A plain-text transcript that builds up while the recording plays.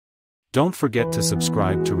Don't forget to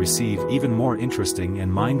subscribe to receive even more interesting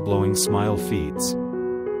and mind-blowing smile feeds.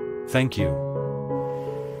 Thank you.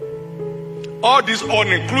 All this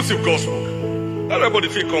all-inclusive gospel. Let everybody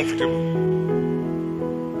feel comfortable.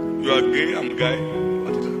 You are gay, I'm gay.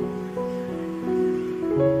 What is that?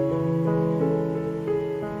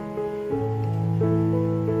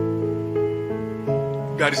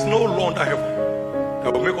 There is no law under heaven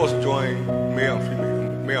that will make us join male and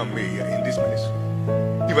female, male and male in this ministry.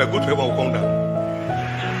 If I go to heaven, I will come down.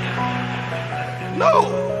 No.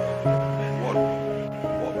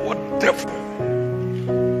 What devil?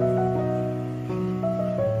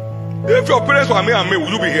 If your parents were male and male,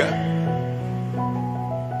 will you be here?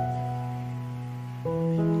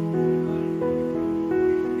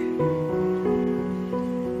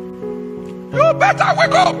 You better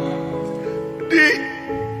wake up. The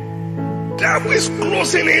devil is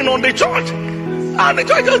closing in on the church, and the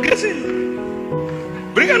church just gets in.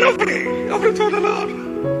 Bring an offering to the Lord.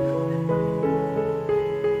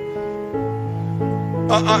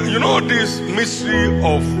 You know this mystery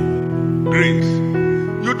of grace.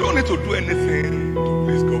 You don't need to do anything to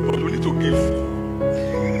please God, but you need to give.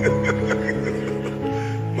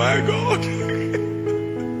 My God.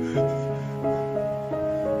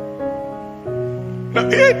 Now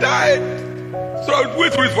he died so we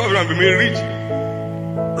through his family and be made rich,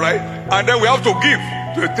 right? And then we have to give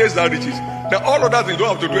to taste that riches. Now all of that you don't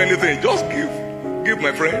have to do anything. Just give,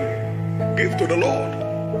 my friend. Give to the Lord.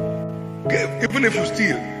 Give, even if you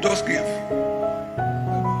steal, just give.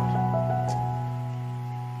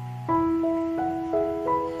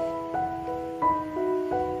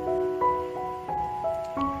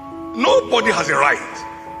 Nobody has a right,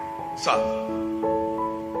 sir,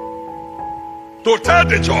 to tell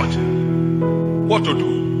the church what to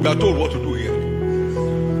do. We are told what to do here.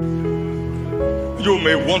 You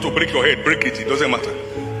may want to break your head, break it, it doesn't matter.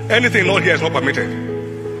 Anything not here is not permitted.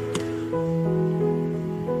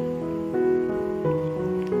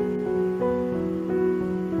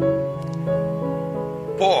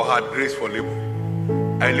 Paul had grace for labor.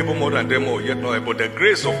 I labor more than them all, yet not. But the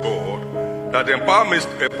grace of God that empowers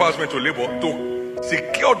me to labor to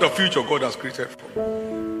secure the future God has created for.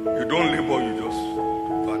 You don't labor, you just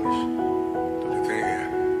vanish to the thing here.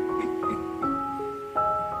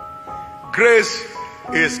 Grace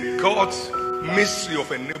is God's mystery of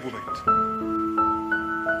enablement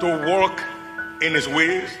to walk in his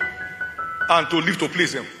ways and to live to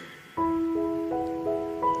please him.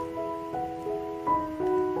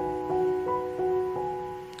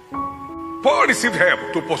 Paul received help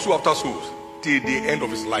to pursue after souls till the end of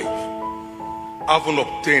his life. Having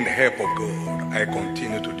obtained help of God, I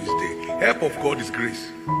continue to this day. Help of God is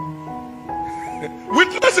grace.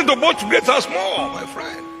 Witnessing to both great and small, my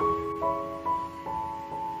friend.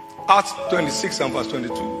 Acts 26 and verse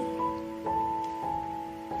 22.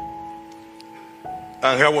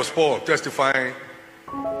 And here was Paul testifying.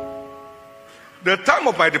 The time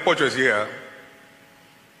of my departure is here.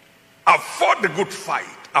 I've fought the good fight.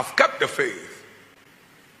 I've kept the faith.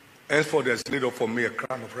 Henceforth there is laid up for me a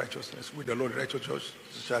crown of righteousness, which the Lord righteous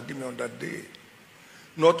shall give me on that day.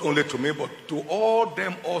 Not only to me, but to all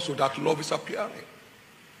them also that love his appearing.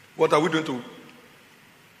 What are we doing to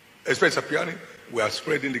expect his appearing? We are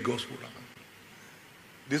spreading the gospel.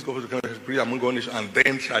 This gospel is spread among all nations, and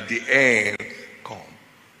then shall the end come.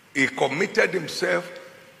 He committed himself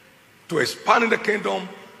to expanding the kingdom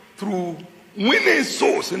through winning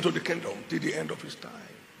souls into the kingdom till the end of his time.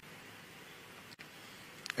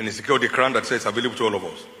 And he secured the crown that says available to all of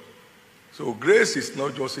us. So grace is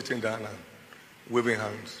not just sitting down and waving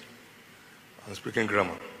hands and speaking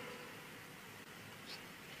grammar.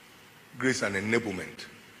 Grace is an enablement.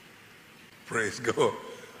 Praise God.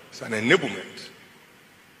 It's an enablement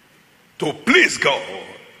to please God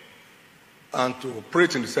and to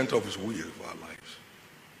operate in the center of his will for our lives.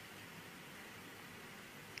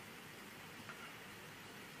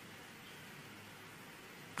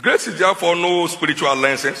 Grace is therefore no spiritual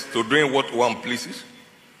license to doing what one pleases,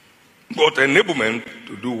 but enablement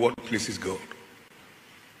to do what pleases God.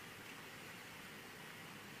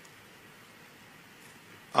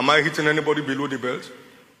 Am I hitting anybody below the belt?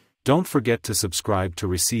 Don't forget to subscribe to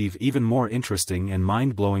receive even more interesting and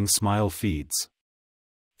mind-blowing smile feeds.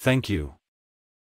 Thank you.